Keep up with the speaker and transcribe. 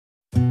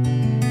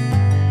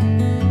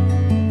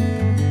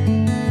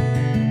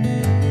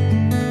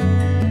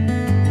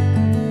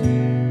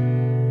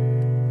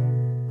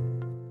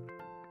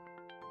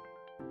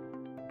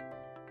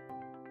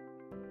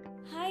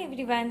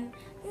everyone.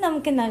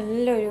 നമുക്ക്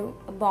നല്ലൊരു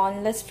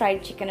boneless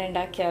fried chicken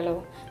ഉണ്ടാക്കിയാലോ?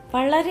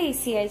 വളരെ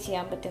ഈസിയായി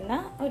ചെയ്യാൻ പറ്റുന്ന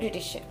ഒരു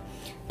ഡിഷ്.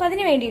 അപ്പോൾ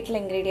അതിന് വേണ്ടിയിട്ടുള്ള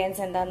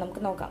ഇൻഗ്രീഡിയൻസ് എന്താണെന്ന്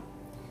നമുക്ക് നോക്കാം.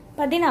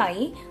 അപ്പോൾ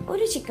അതിനായി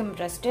ഒരു ചിക്കൻ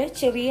ബ്രസ്റ്റ്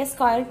ചെറിയ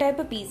സ്ക്വയർ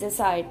ടൈപ്പ്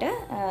പീസസ് ആയിട്ട്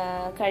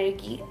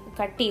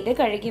കട്ട് ചെയ്ത്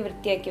കഴുകി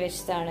വൃത്തിയാക്കി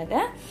വെച്ചതാണിത്.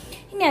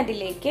 ഇനി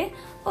അതിലേക്ക്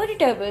 1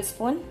 ടേബിൾ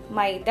സ്പൂൺ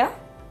മൈദ,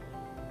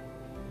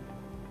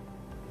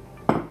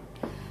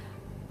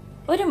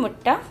 1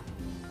 മുട്ട,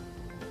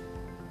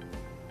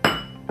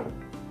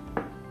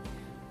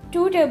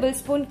 2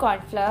 tablespoon corn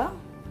flour,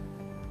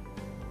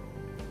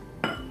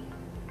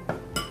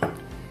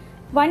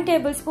 1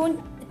 tablespoon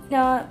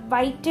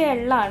white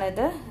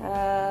എള്ളാണിത്.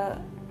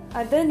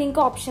 അത്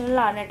നിങ്ങൾക്ക് ഓപ്ഷണൽ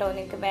ആണ് കേട്ടോ.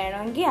 നിങ്ങൾക്ക്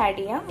വേണമെങ്കിൽ ആഡ്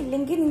ചെയ്യാം,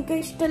 ഇല്ലെങ്കിൽ നിങ്ങൾക്ക്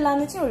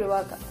ഇഷ്ടമില്ലാന്ന് വെച്ചാൽ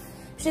ഒഴിവാക്കാം.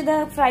 പക്ഷെ ഇത്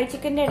ഫ്രൈഡ്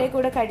ചിക്കൻ്റെ ഇടയിൽ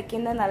കൂടെ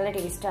കഴിക്കുന്നത് നല്ല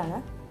ടേസ്റ്റാണ്.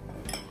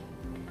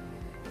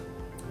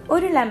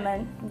 1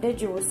 ലെമണിൻ്റെ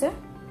juice,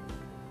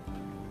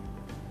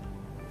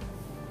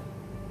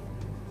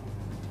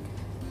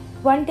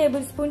 1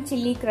 tablespoon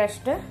chilli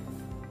crushed,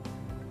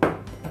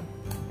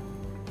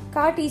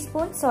 1/4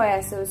 teaspoon soya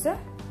sauce,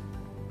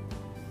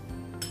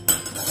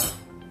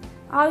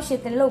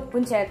 ആവശ്യത്തിനുള്ള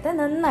ഉപ്പും ചേർത്ത്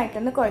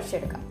നന്നായിട്ടൊന്ന്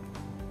കുഴച്ചെടുക്കാം.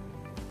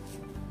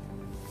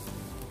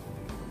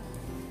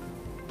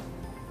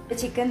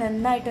 ചിക്കൻ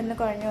നന്നായിട്ടൊന്ന്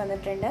കുഴഞ്ഞു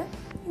വന്നിട്ടുണ്ട്.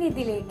 ഇനി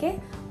ഇതിലേക്ക്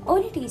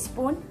 1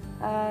 ടീസ്പൂൺ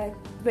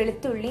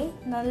വെളുത്തുള്ളി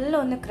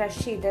നല്ലൊന്ന്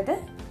ക്രഷ് ചെയ്തത്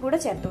കൂടെ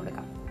ചേർത്ത്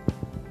കൊടുക്കാം.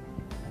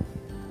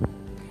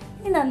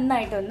 ഇനി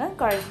നന്നായിട്ടൊന്ന്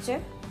കുഴച്ച്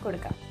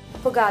കൊടുക്കാം.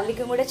 അപ്പോൾ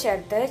ഗാർലിക്കും കൂടെ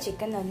ചേർത്ത്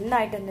ചിക്കൻ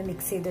നന്നായിട്ടൊന്ന്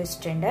മിക്സ് ചെയ്ത്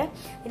വെച്ചിട്ടുണ്ട്.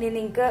 ഇനി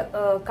നിങ്ങൾക്ക്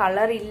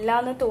കളർ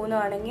ഇല്ലയെന്ന്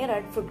തോന്നുകയാണെങ്കിൽ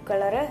റെഡ് ഫുഡ്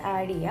കളർ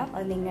ആഡ് ചെയ്യാം,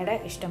 അത് നിങ്ങളുടെ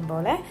ഇഷ്ടം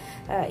പോലെ.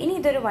 ഇനി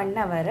ഇതൊരു 1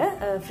 അവർ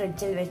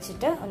ഫ്രിഡ്ജിൽ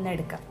വെച്ചിട്ട് ഒന്ന്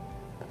എടുക്കാം.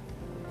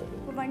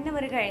 1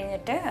 അവർ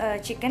കഴിഞ്ഞിട്ട്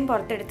ചിക്കൻ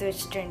പുറത്തെടുത്ത്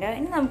വെച്ചിട്ടുണ്ട്.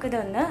 ഇനി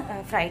നമുക്കിതൊന്ന്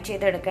ഫ്രൈ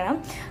ചെയ്തെടുക്കണം.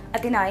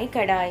 അതിനായി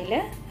കടായിൽ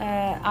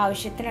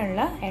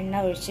ആവശ്യത്തിനുള്ള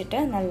എണ്ണ ഒഴിച്ചിട്ട്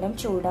നല്ല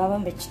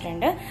ചൂടാവാൻ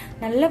വെച്ചിട്ടുണ്ട്.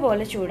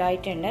 നല്ലപോലെ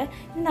ചൂടായിട്ടുണ്ട്.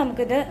 ഇനി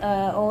നമുക്കിത്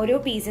ഓരോ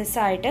പീസസ്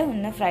ആയിട്ട്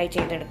ഒന്ന് ഫ്രൈ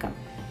ചെയ്തെടുക്കാം.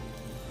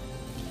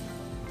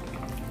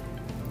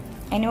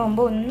 അതിന്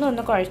മുമ്പ്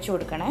ഒന്ന് കുഴച്ചു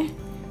കൊടുക്കണേ.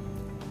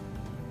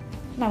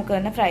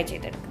 നമുക്കൊന്ന് ഫ്രൈ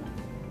ചെയ്തെടുക്കാം.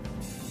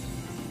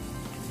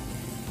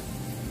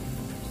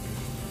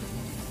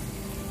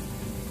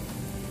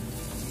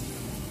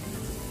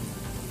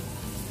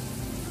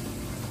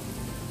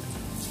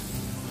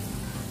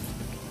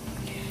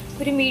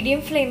 ഒരു മീഡിയം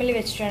ഫ്ലെയിമിൽ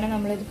വെച്ചിട്ടാണ്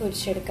നമ്മളിത്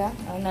പൊരിച്ചെടുക്കുക.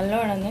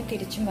 നല്ലോണം ഒന്ന്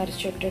തിരിച്ചും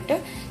മറിച്ചിട്ടിട്ട്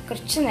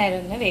കുറച്ച് നേരം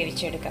ഒന്ന്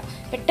വേവിച്ചെടുക്കുക.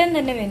 പെട്ടെന്ന്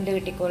തന്നെ വെന്ത്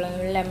കിട്ടിക്കോളും.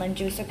 ലെമൺ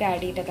ജ്യൂസൊക്കെ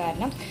ആഡ് ചെയ്ത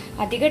കാരണം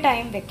അധിക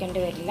ടൈം വെക്കേണ്ടി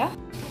വരില്ല.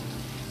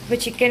 അപ്പോൾ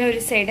ചിക്കൻ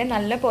ഒരു സൈഡ്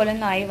നല്ല പോലെ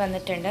ഒന്നായി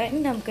വന്നിട്ടുണ്ട്.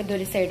 ഇനി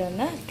നമുക്കിതൊരു സൈഡ്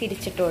ഒന്ന്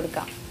തിരിച്ചിട്ട്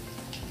കൊടുക്കാം.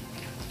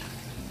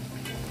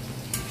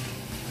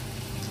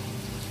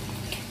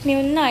 ഇനി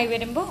ഒന്നായി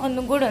വരുമ്പോൾ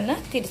ഒന്നും കൂടെ ഒന്ന്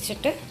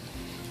തിരിച്ചിട്ട്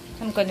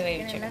നമുക്കൊന്ന്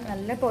വേവിച്ചെടുക്കാം.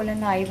 നല്ല പോലെ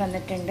ഒന്ന് ആയി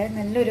വന്നിട്ടുണ്ട്.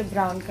 നല്ലൊരു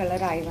ബ്രൗൺ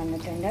കളറായി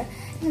വന്നിട്ടുണ്ട്.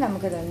 ഇനി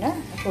നമുക്കിതൊന്ന്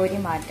കോരി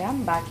മാറ്റാം.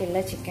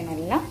 ബാക്കിയുള്ള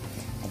ചിക്കനെല്ലാം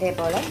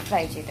അതേപോലെ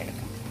ഫ്രൈ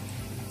ചെയ്തെടുക്കാം.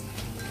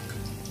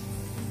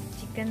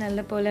 ചിക്കൻ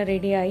നല്ലപോലെ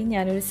റെഡിയായി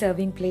ഞാനൊരു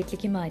സെർവിങ്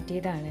പ്ലേറ്റിലേക്ക്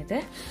മാറ്റിയതാണിത്.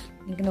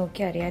 നിങ്ങൾക്ക്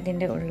നോക്കി അറിയാം,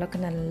 അതിൻ്റെ ഉള്ളൊക്കെ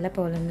നല്ല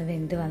പോലെ ഒന്ന്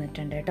വെന്ത്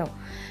വന്നിട്ടുണ്ട് കേട്ടോ.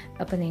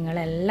 അപ്പോൾ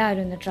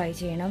നിങ്ങളെല്ലാവരും ഒന്ന് ട്രൈ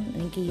ചെയ്യണം.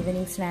 നിങ്ങൾക്ക്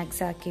ഈവനിങ്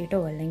സ്നാക്സ് ആക്കിയിട്ടോ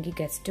അല്ലെങ്കിൽ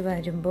ഗസ്റ്റ്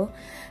വരുമ്പോൾ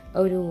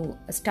ഒരു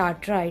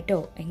സ്റ്റാർട്ടറായിട്ടോ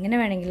എങ്ങനെ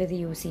വേണമെങ്കിലും ഇത്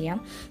യൂസ് ചെയ്യാം.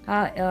 ആ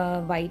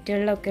വൈറ്റ്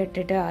എള്ളൊക്കെ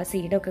ഇട്ടിട്ട് ആ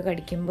സീഡൊക്കെ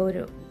കടിക്കുമ്പോൾ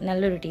ഒരു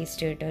നല്ലൊരു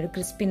ടേസ്റ്റ് കിട്ടും, ഒരു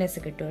ക്രിസ്പിനെസ്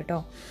കിട്ടും കേട്ടോ.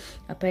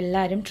 അപ്പോൾ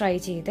എല്ലാവരും ട്രൈ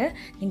ചെയ്ത്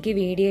നിങ്ങൾക്ക്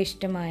വീഡിയോ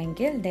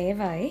ഇഷ്ടമായെങ്കിൽ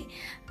ദയവായി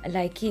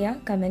ലൈക്ക് ചെയ്യുക,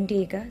 കമൻറ്റ്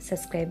ചെയ്യുക,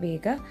 സബ്സ്ക്രൈബ്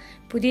ചെയ്യുക.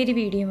 പുതിയൊരു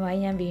വീഡിയോയുമായി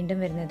ഞാൻ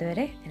വീണ്ടും വരുന്നത്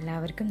വരെ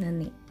എല്ലാവർക്കും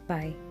നന്ദി.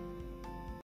 ബൈ.